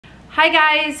Hi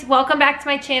guys, welcome back to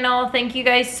my channel. Thank you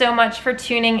guys so much for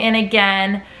tuning in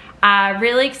again.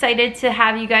 Really excited to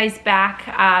have you guys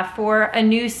back for a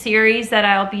new series that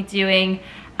I'll be doing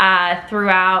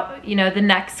throughout the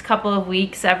next couple of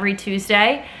weeks every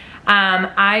Tuesday.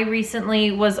 I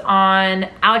recently was on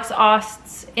Alex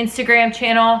Ost's Instagram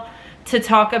channel to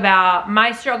talk about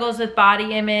my struggles with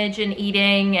body image and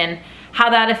eating and how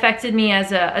that affected me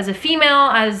as a female,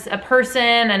 as a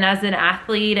person, and as an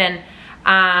athlete. And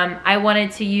I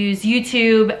wanted to use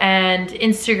YouTube and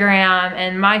Instagram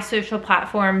and my social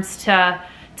platforms to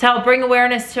help bring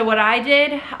awareness to what I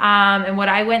did and what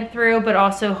I went through, but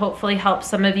also hopefully help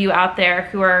some of you out there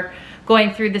who are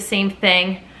going through the same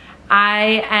thing.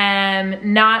 I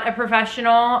am not a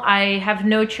professional. I have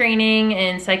no training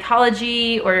in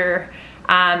psychology or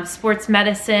sports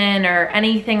medicine or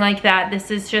anything like that. This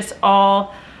is just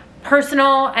all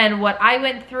personal and what I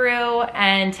went through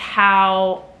and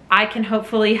how I can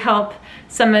hopefully help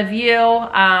some of you.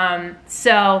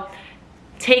 So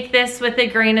take this with a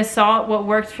grain of salt. What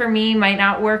worked for me might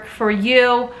not work for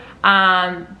you,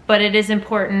 but it is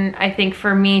important, I think,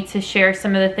 for me to share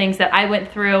some of the things that I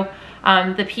went through,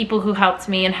 the people who helped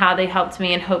me and how they helped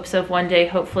me, in hopes of one day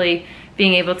hopefully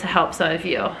being able to help some of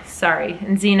you. Sorry,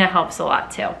 and Zena helps a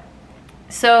lot too.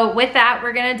 So with that,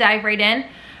 we're gonna dive right in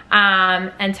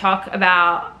and talk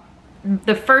about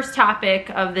the first topic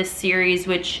of this series,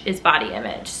 which is body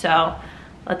image. So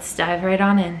let's dive right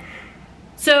on in.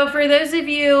 So for those of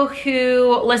you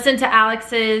who listened to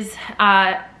Alex's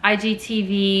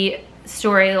IGTV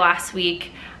story last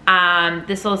week,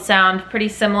 this will sound pretty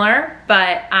similar,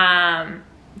 but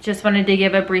just wanted to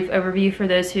give a brief overview for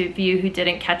those of you who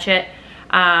didn't catch it,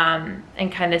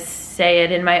 and kind of say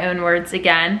it in my own words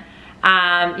again.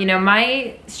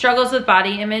 My struggles with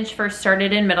body image first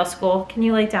started in middle school. Can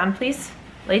you lay down, please?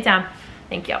 Lay down.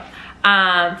 Thank you.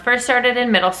 First started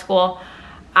in middle school.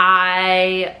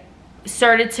 I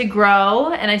started to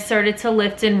grow and I started to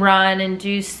lift and run and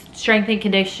do strength and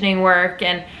conditioning work.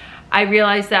 And I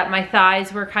realized that my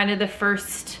thighs were kind of the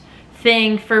first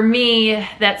thing for me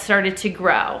that started to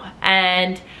grow.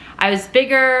 And I was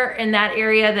bigger in that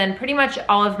area than pretty much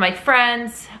all of my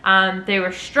friends. They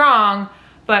were strong,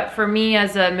 but for me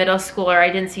as a middle schooler, I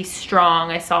didn't see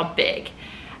strong, I saw big.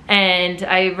 And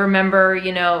I remember,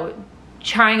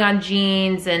 trying on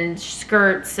jeans and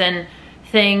skirts and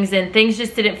things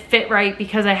just didn't fit right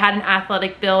because I had an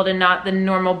athletic build and not the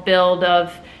normal build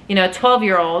of, a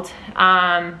 12-year-old.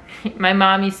 My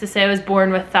mom used to say I was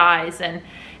born with thighs, and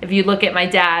if you look at my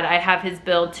dad, I have his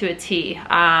build to a T.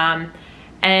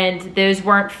 And those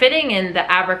weren't fitting in the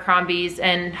Abercrombies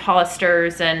and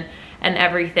Hollisters and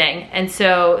everything. And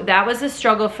so that was a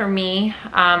struggle for me.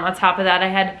 On top of that, I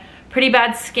had pretty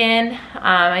bad skin.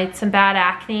 I had some bad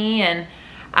acne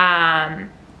and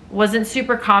wasn't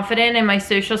super confident in my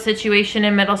social situation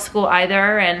in middle school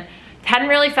either, and hadn't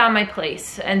really found my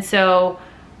place. And so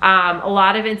a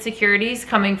lot of insecurities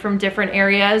coming from different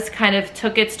areas kind of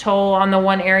took its toll on the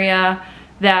one area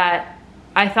that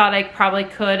I thought I probably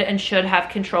could and should have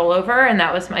control over, and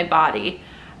that was my body.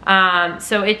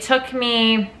 So it took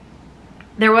me,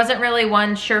 there wasn't really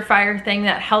one surefire thing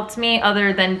that helped me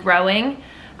other than growing.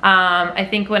 I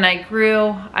think when I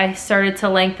grew, I started to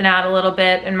lengthen out a little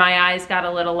bit and my eyes got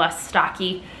a little less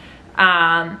stocky.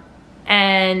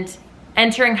 And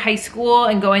entering high school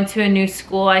and going to a new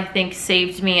school, I think,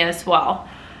 saved me as well.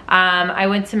 I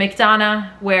went to McDonough,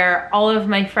 where all of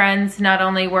my friends not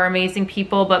only were amazing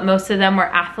people, but most of them were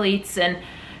athletes, and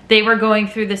they were going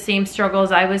through the same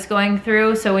struggles I was going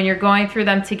through. So when you're going through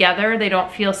them together, they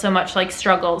don't feel so much like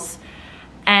struggles.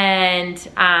 And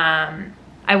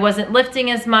I wasn't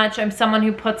lifting as much. I'm someone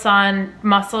who puts on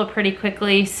muscle pretty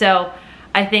quickly, so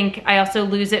I think I also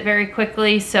lose it very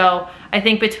quickly. So I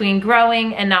think between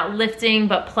growing and not lifting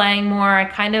but playing more, I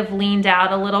kind of leaned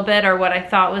out a little bit, or what I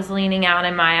thought was leaning out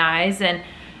in my eyes. And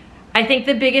I think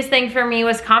the biggest thing for me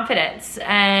was confidence.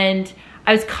 And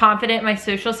I was confident in my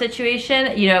social situation.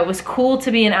 It was cool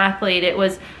to be an athlete. It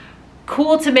was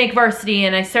cool to make varsity,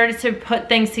 and I started to put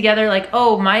things together like,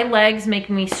 oh, my legs make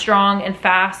me strong and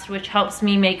fast, which helps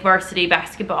me make varsity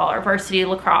basketball or varsity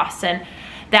lacrosse. And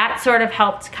that sort of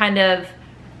helped kind of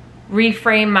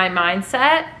reframe my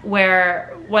mindset,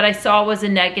 where what I saw was a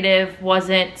negative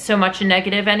wasn't so much a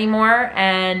negative anymore,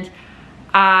 and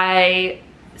I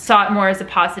saw it more as a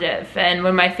positive. And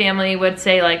when my family would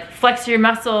say, like, flex your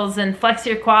muscles and flex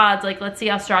your quads, like, let's see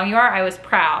how strong you are, I was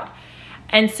proud.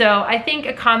 And so I think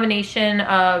a combination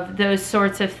of those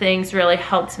sorts of things really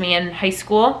helped me in high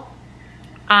school,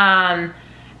 and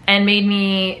made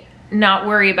me not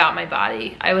worry about my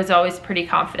body. I was always pretty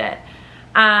confident.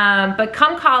 But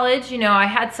come college, you know, I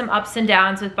had some ups and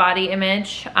downs with body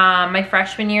image. My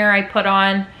freshman year, I put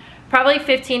on probably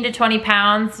 15 to 20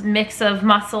 pounds, mix of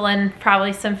muscle and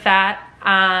probably some fat.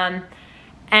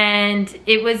 And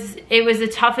it was a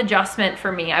tough adjustment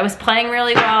for me. I was playing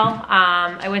really well.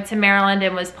 I went to Maryland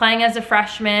and was playing as a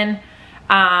freshman.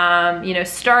 You know,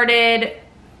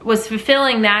 was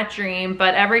fulfilling that dream,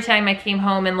 but every time I came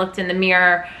home and looked in the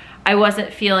mirror, I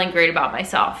wasn't feeling great about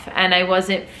myself, and I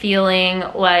wasn't feeling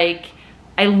like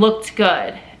I looked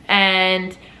good.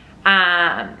 And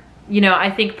you know,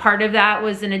 I think part of that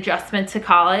was an adjustment to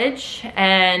college,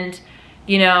 and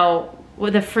you know,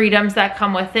 with the freedoms that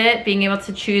come with it, being able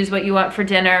to choose what you want for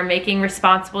dinner, making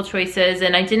responsible choices.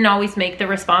 And I didn't always make the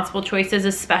responsible choices,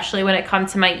 especially when it came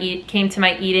to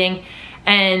my eating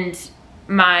and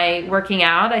my working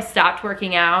out. I stopped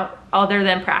working out other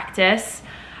than practice.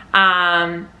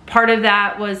 Part of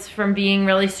that was from being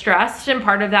really stressed, and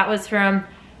part of that was from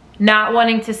not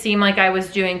wanting to seem like I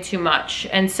was doing too much.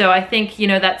 And so I think, you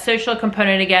know, that social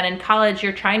component, again, in college,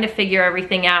 you're trying to figure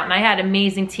everything out. And I had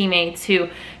amazing teammates who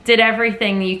did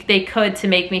everything they could to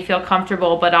make me feel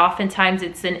comfortable, but oftentimes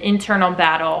it's an internal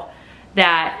battle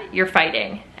that you're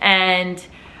fighting. And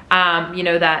you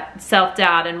know, that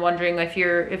self-doubt and wondering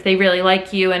if they really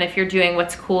like you and if you're doing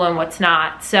what's cool and what's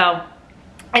not. So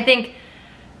I think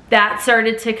that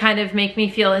started to kind of make me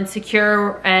feel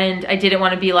insecure, and I didn't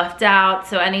want to be left out.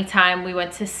 So anytime we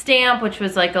went to Stamp, which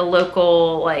was like a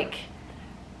local like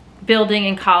building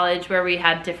in college where we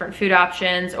had different food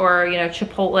options, or you know,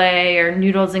 Chipotle or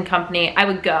Noodles and Company, I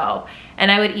would go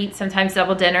and I would eat sometimes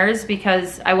double dinners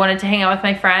because I wanted to hang out with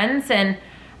my friends and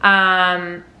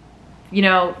you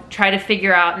know, try to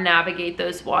figure out and navigate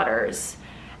those waters.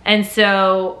 And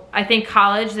so I think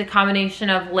college, the combination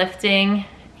of lifting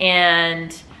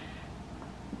and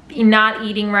not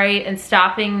eating right and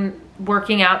stopping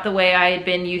working out the way I had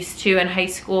been used to in high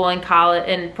school and college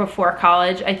and before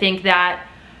college, I think that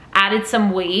added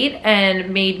some weight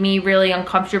and made me really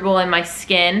uncomfortable in my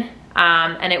skin.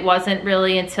 And it wasn't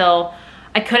really until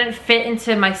I couldn't fit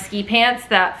into my ski pants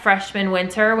that freshman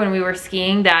winter when we were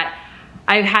skiing that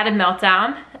I had a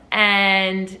meltdown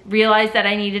and realized that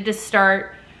I needed to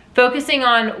start focusing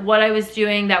on what I was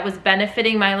doing that was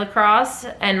benefiting my lacrosse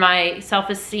and my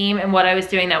self-esteem, and what I was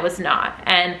doing that was not.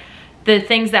 And the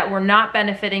things that were not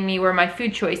benefiting me were my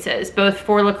food choices, both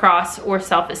for lacrosse or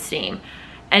self-esteem.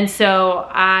 And so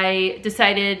I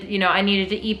decided, you know, I needed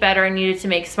to eat better, I needed to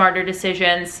make smarter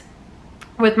decisions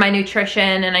with my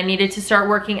nutrition, and I needed to start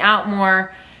working out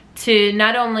more to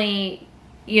not only,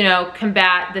 you know,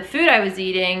 combat the food I was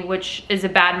eating, which is a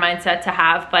bad mindset to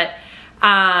have, but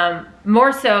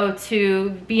more so to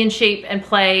be in shape and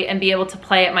play and be able to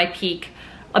play at my peak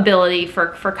ability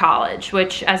for college,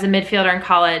 which as a midfielder in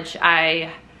college,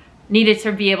 I needed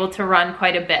to be able to run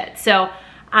quite a bit. So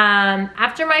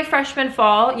after my freshman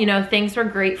fall, you know, things were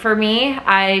great for me.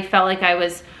 I felt like I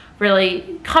was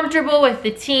really comfortable with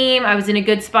the team. I was in a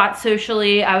good spot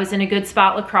socially. I was in a good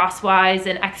spot lacrosse-wise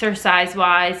and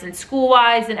exercise-wise and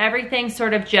school-wise, and everything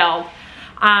sort of gelled.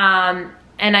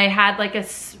 And I had like a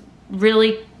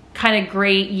really kind of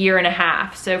great year and a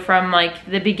half. So from like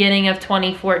the beginning of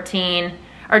 2014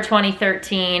 or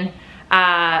 2013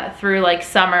 through like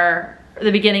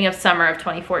the beginning of summer of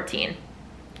 2014.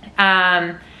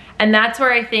 And that's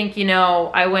where I think, you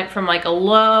know, I went from like a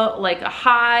low, like a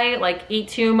high, like ate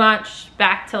too much,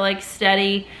 back to like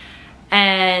steady.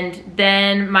 And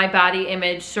then my body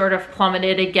image sort of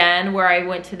plummeted again, where I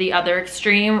went to the other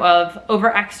extreme of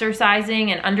over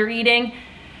exercising and under eating.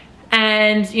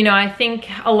 And, you know, I think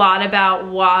a lot about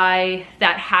why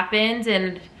that happened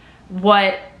and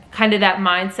what kind of that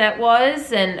mindset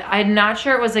was. And I'm not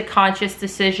sure it was a conscious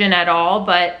decision at all,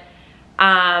 but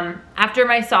after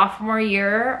my sophomore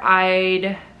year,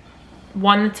 I'd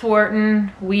won the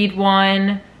Tewaaraton, we'd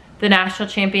won the national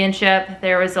championship.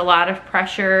 There was a lot of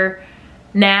pressure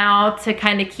now to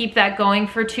kind of keep that going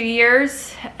for 2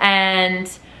 years. And,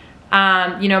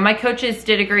 you know, my coaches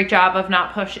did a great job of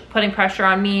not putting pressure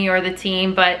on me or the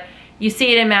team, but you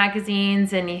see it in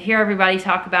magazines and you hear everybody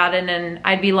talk about it, and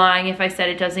I'd be lying if I said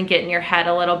it doesn't get in your head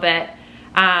a little bit.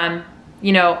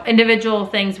 You know, individual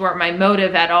things weren't my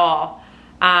motive at all.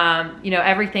 You know,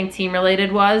 everything team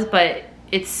related was, but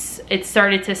it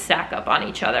started to stack up on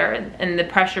each other, and the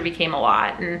pressure became a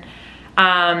lot. And,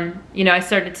 you know, I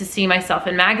started to see myself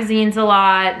in magazines a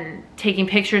lot and taking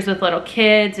pictures with little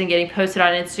kids and getting posted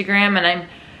on Instagram. And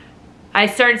I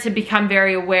started to become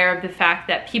very aware of the fact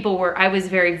that I was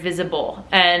very visible,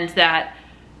 and that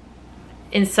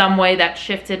in some way that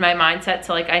shifted my mindset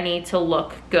to like, I need to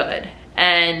look good.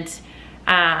 And,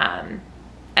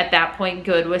 at that point,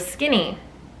 good was skinny.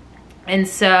 And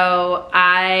so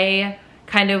I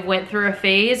kind of went through a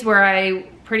phase where I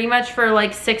pretty much for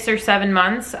like 6 or 7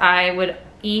 months, I would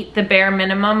eat the bare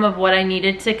minimum of what I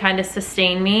needed to kind of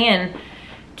sustain me and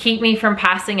keep me from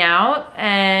passing out.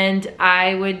 And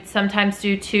I would sometimes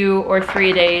do 2 or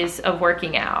 3 days of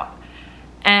working out.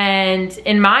 And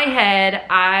in my head,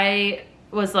 I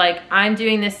was like, I'm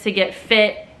doing this to get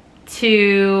fit,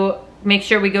 to make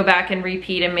sure we go back and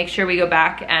repeat, and make sure we go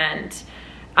back and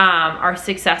are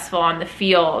successful on the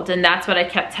field. And that's what I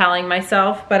kept telling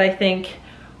myself. But I think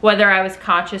whether I was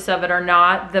conscious of it or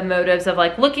not, the motives of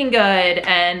like looking good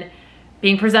and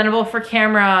being presentable for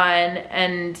camera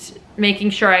and making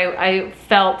sure I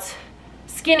felt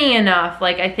skinny enough,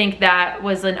 like I think that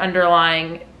was an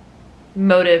underlying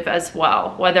motive as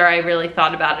well, whether I really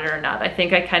thought about it or not. I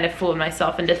think I kind of fooled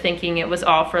myself into thinking it was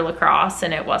all for lacrosse,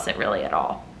 and it wasn't really at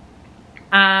all.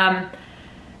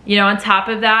 You know, on top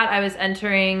of that, I was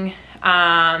entering,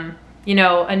 you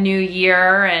know, a new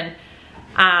year, and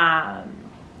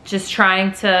just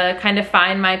trying to kind of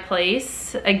find my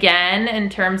place again in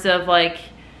terms of like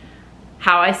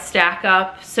how I stack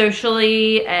up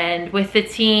socially and with the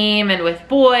team and with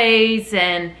boys,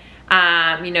 and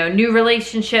you know, new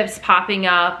relationships popping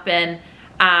up. And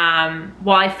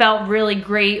while I felt really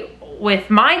great with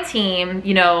my team,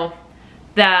 you know,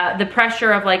 the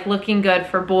pressure of like looking good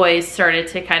for boys started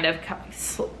to kind of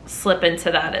slip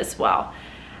into that as well.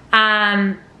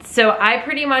 So I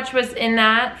pretty much was in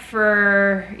that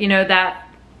for, you know, that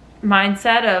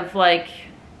mindset of like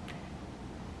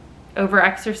over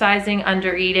exercising,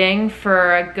 under eating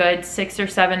for a good 6 or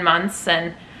 7 months.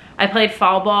 And I played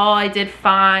fall ball. I did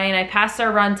fine. I passed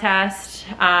our run test,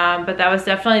 but that was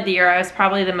definitely the year I was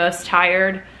probably the most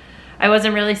tired. I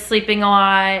wasn't really sleeping a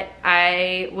lot.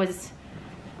 I was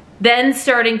then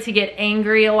starting to get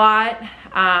angry a lot.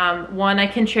 One, I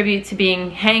contribute to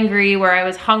being hangry, where I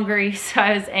was hungry, so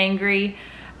I was angry.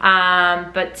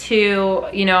 But 2,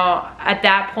 you know, at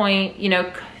that point, you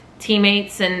know,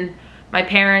 teammates and my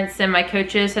parents and my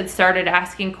coaches had started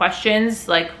asking questions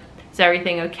like, is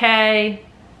everything okay?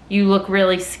 You look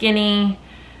really skinny,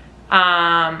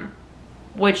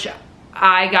 which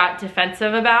I got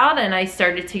defensive about, and I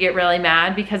started to get really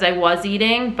mad because I was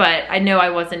eating, but I know I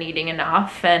wasn't eating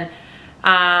enough. And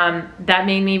that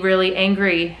made me really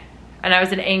angry, and I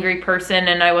was an angry person,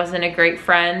 and I wasn't a great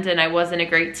friend, and I wasn't a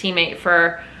great teammate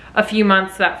for a few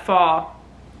months that fall.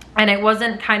 And it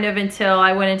wasn't kind of until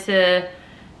I went into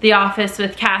the office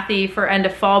with Kathy for end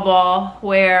of fall ball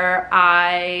where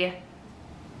I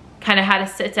kind of had a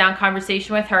sit down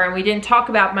conversation with her, and we didn't talk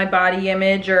about my body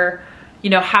image or, you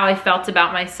know, how I felt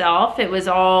about myself. It was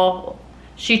all,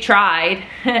 she tried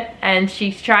and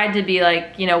she tried to be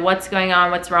like, you know, what's going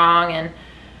on, what's wrong? And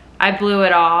I blew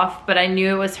it off, but I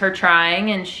knew it was her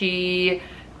trying. And she,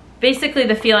 basically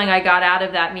the feeling I got out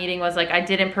of that meeting was like, I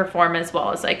didn't perform as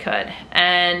well as I could.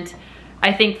 And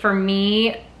I think for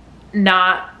me,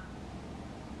 not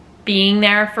being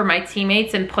there for my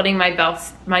teammates and putting my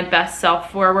best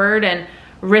self forward and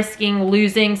risking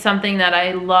losing something that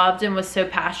I loved and was so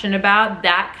passionate about,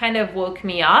 that kind of woke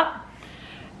me up,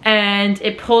 and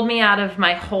it pulled me out of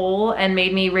my hole and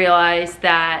made me realize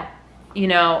that, you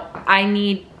know, I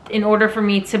need, in order for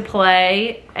me to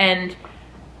play and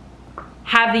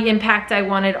have the impact I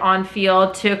wanted on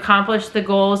field, to accomplish the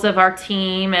goals of our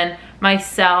team and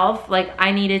myself, like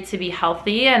I needed to be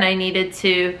healthy, and I needed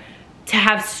to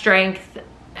have strength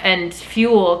and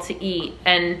fuel to eat,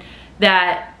 and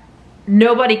that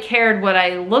nobody cared what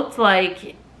I looked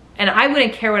like, and I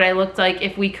wouldn't care what I looked like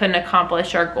if we couldn't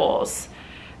accomplish our goals.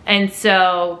 And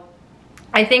so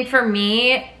I think for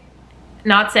me,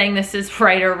 not saying this is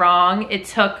right or wrong, it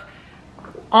took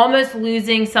almost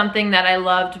losing something that I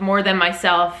loved more than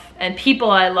myself and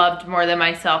people I loved more than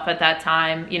myself at that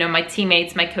time, you know, my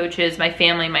teammates, my coaches, my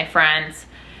family, my friends.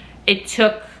 It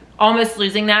took almost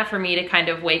losing that for me to kind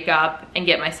of wake up and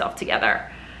get myself together.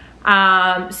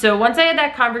 So once I had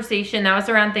that conversation, that was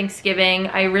around Thanksgiving,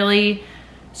 I really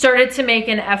started to make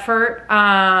an effort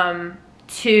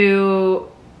to,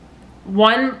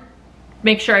 1,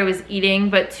 make sure I was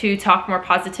eating, but 2, talk more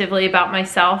positively about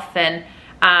myself, and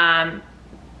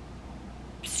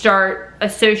start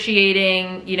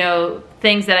associating, you know,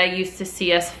 things that I used to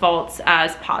see as faults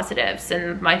as positives,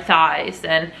 and my thighs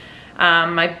and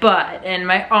my butt and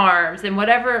my arms and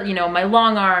whatever, you know, my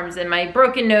long arms and my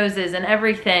broken noses and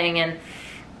everything. And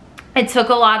it took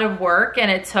a lot of work,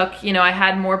 and it took, you know, I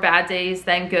had more bad days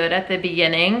than good at the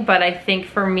beginning, but I think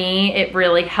for me, it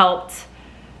really helped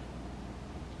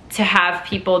to have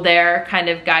people there kind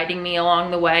of guiding me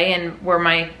along the way and were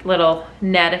my little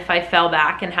net if I fell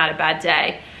back and had a bad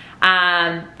day.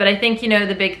 But I think, you know,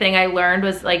 the big thing I learned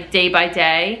was like day by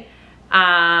day.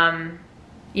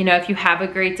 You know, if you have a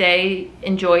great day,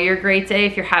 enjoy your great day.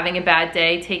 If you're having a bad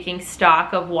day, taking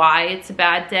stock of why it's a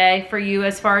bad day for you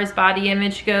as far as body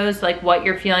image goes, like what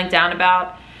you're feeling down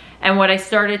about. And what I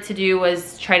started to do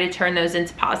was try to turn those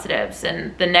into positives,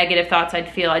 and the negative thoughts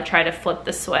I'd feel, I'd try to flip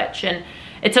the switch. And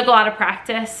it took a lot of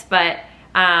practice, but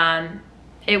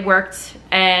it worked.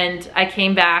 And I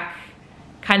came back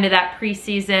kind of that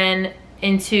preseason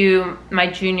into my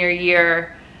junior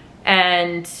year,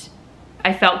 and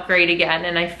I felt great again.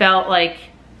 And I felt like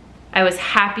I was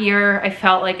happier. I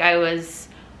felt like I was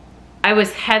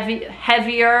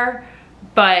heavier,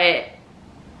 but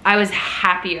I was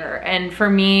happier. And for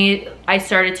me, I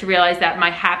started to realize that my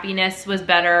happiness was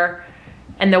better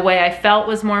and the way I felt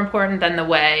was more important than the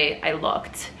way I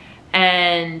looked.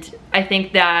 And I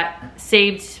think that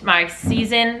saved my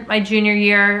season, my junior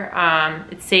year.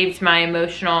 It saved my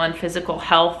emotional and physical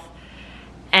health,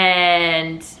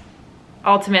 and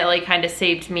ultimately kind of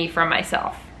saved me from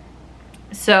myself.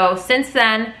 So since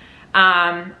then,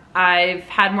 I've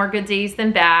had more good days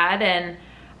than bad, and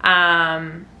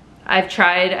I've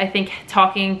tried, I think,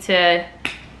 talking to,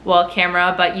 well,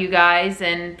 camera, but you guys,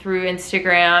 and through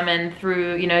Instagram and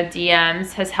through, you know,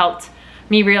 DMs has helped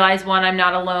me realize, one, I'm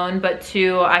not alone, but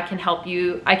two, I can help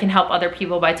other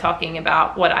people by talking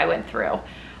about what I went through.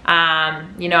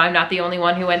 You know, I'm not the only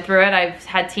one who went through it. I've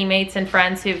had teammates and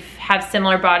friends who've had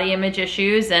similar body image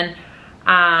issues, and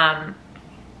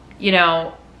you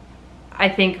know, I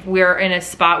think we're in a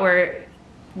spot where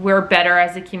we're better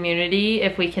as a community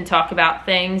if we can talk about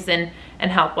things and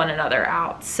help one another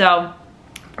out. So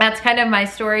that's kind of my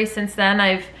story since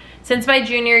then. Since my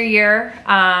junior year,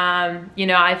 you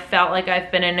know, I felt like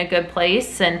I've been in a good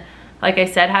place, and like I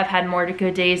said, have had more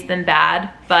good days than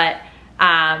bad, but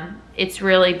it's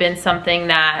really been something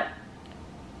that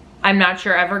I'm not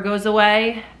sure ever goes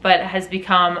away, but has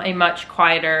become a much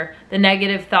quieter, the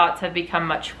negative thoughts have become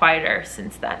much quieter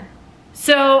since then.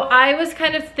 So I was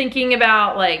kind of thinking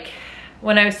about, like,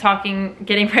 when I was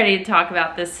getting ready to talk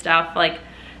about this stuff, like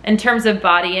in terms of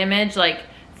body image, like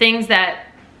things that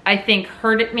I think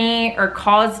hurted me or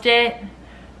caused it,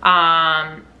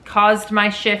 caused my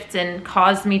shift and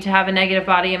caused me to have a negative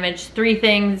body image. 3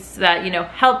 things that, you know,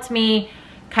 helped me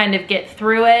kind of get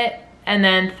through it, and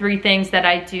then 3 things that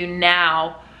I do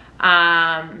now,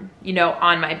 you know,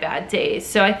 on my bad days.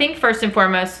 So I think first and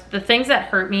foremost, the things that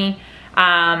hurt me,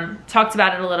 talked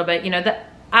about it a little bit, you know, the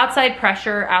outside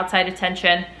pressure, outside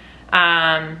attention,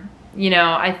 you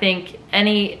know, I think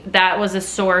that was a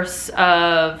source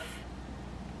of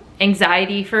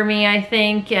anxiety for me, I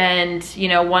think, and, you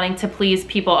know, wanting to please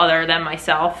people other than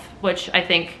myself, which I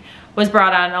think was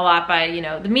brought on a lot by, you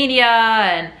know, the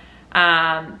media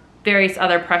and various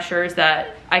other pressures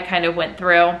that I kind of went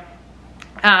through.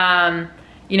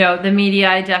 You know, the media,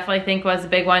 I definitely think, was a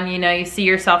big one. You know, you see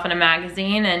yourself in a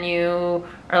magazine and you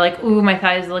are like, ooh, my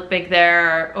thighs look big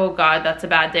there, or, oh God, that's a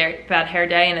bad hair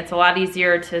day. And it's a lot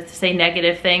easier to say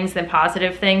negative things than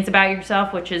positive things about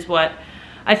yourself, which is what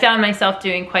I found myself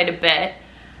doing quite a bit.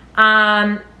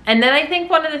 And then I think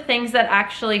one of the things that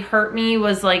actually hurt me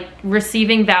was like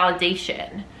receiving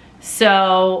validation.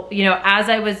 So, you know, as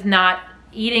I was not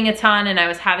eating a ton and I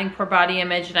was having poor body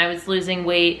image and I was losing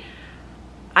weight,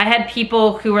 I had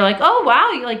people who were like, oh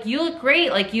wow, you look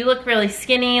great, like you look really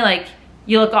skinny, like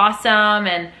you look awesome.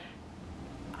 And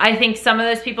I think some of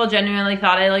those people genuinely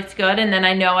thought I looked good, and then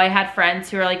I know I had friends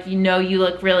who were like, you know, you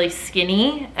look really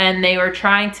skinny, and they were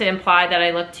trying to imply that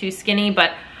I looked too skinny,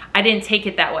 but I didn't take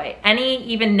it that way. Any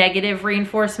even negative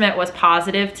reinforcement was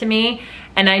positive to me,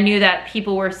 and I knew that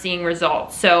people were seeing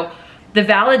results. So the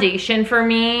validation for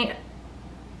me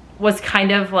was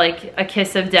kind of like a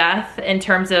kiss of death, in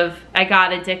terms of I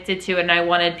got addicted to it and I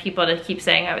wanted people to keep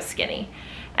saying I was skinny.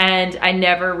 And I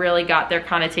never really got their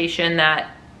connotation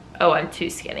that, oh, I'm too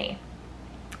skinny.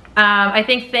 I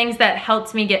think things that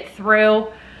helped me get through,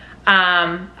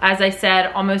 as I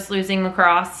said, almost losing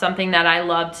lacrosse, something that I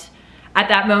loved at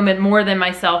that moment more than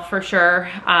myself for sure,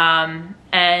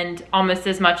 and almost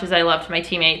as much as I loved my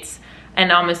teammates,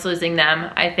 and almost losing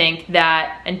them, I think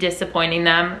that, and disappointing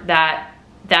them, that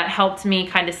helped me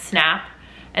kind of snap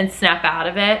out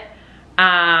of it.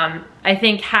 I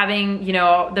think having, you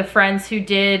know, the friends who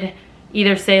did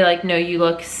either say like, no, you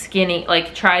look skinny,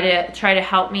 like try to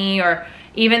help me, or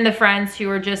even the friends who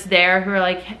were just there who were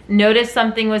like, noticed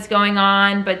something was going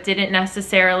on but didn't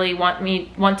necessarily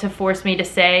want to force me to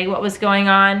say what was going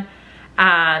on.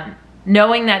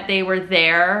 Knowing that they were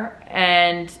there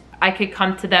and I could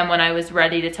come to them when I was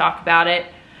ready to talk about it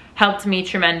helped me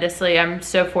tremendously. I'm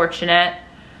so fortunate.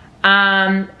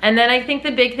 And then I think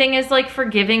the big thing is like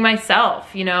forgiving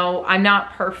myself. You know, I'm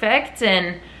not perfect,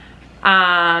 and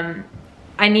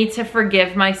I need to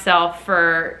forgive myself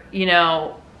for, you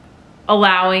know,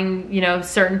 allowing, you know,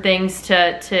 certain things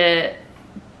to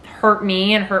hurt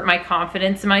me and hurt my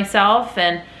confidence in myself.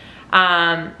 And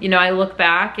you know, I look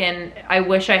back and I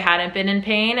wish I hadn't been in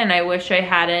pain, and I wish I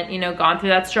hadn't, you know, gone through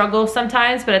that struggle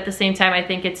sometimes, but at the same time, I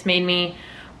think it's made me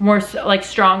more like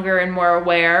stronger and more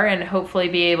aware, and hopefully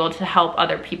be able to help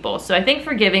other people. So I think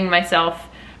forgiving myself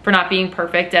for not being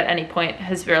perfect at any point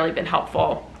has really been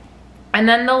helpful. And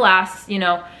then the last, you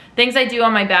know, things I do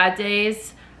on my bad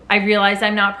days, I realize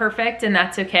I'm not perfect, and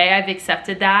that's okay. I've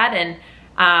accepted that, and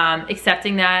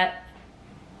accepting that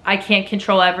I can't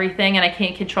control everything, and I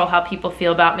can't control how people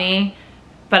feel about me,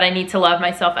 but I need to love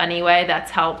myself anyway.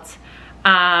 That's helped.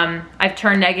 I've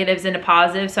turned negatives into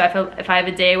positives. So if I have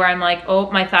a day where I'm like, oh,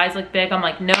 my thighs look big, I'm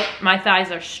like, nope, my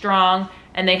thighs are strong,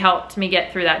 and they helped me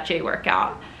get through that J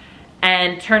workout.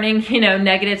 And turning, you know,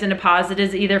 negatives into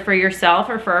positives, either for yourself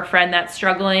or for a friend that's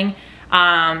struggling,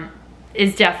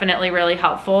 is definitely really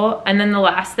helpful. And then the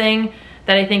last thing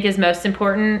that I think is most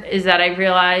important is that I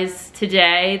realized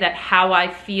today that how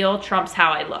I feel trumps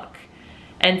how I look.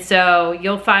 And so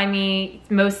you'll find me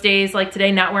most days like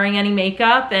today not wearing any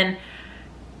makeup, and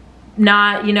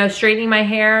not, you know, straightening my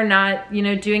hair, not, you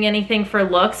know, doing anything for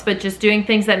looks, but just doing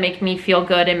things that make me feel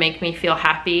good and make me feel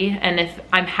happy. And if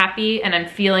I'm happy and I'm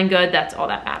feeling good, that's all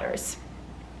that matters.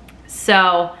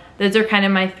 So those are kind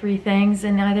of my 3 things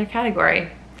in either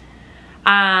category.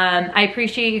 I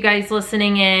appreciate you guys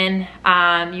listening in.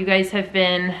 You guys have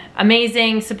been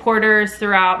amazing supporters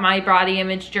throughout my body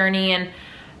image journey and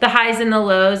the highs and the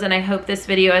lows, and I hope this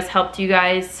video has helped you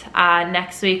guys.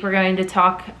 Next week we're going to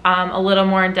talk a little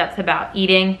more in depth about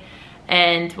eating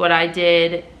and what I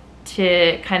did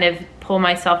to kind of pull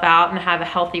myself out and have a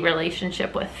healthy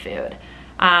relationship with food.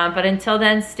 But until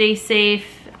then, stay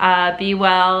safe, be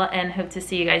well, and hope to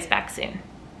see you guys back soon.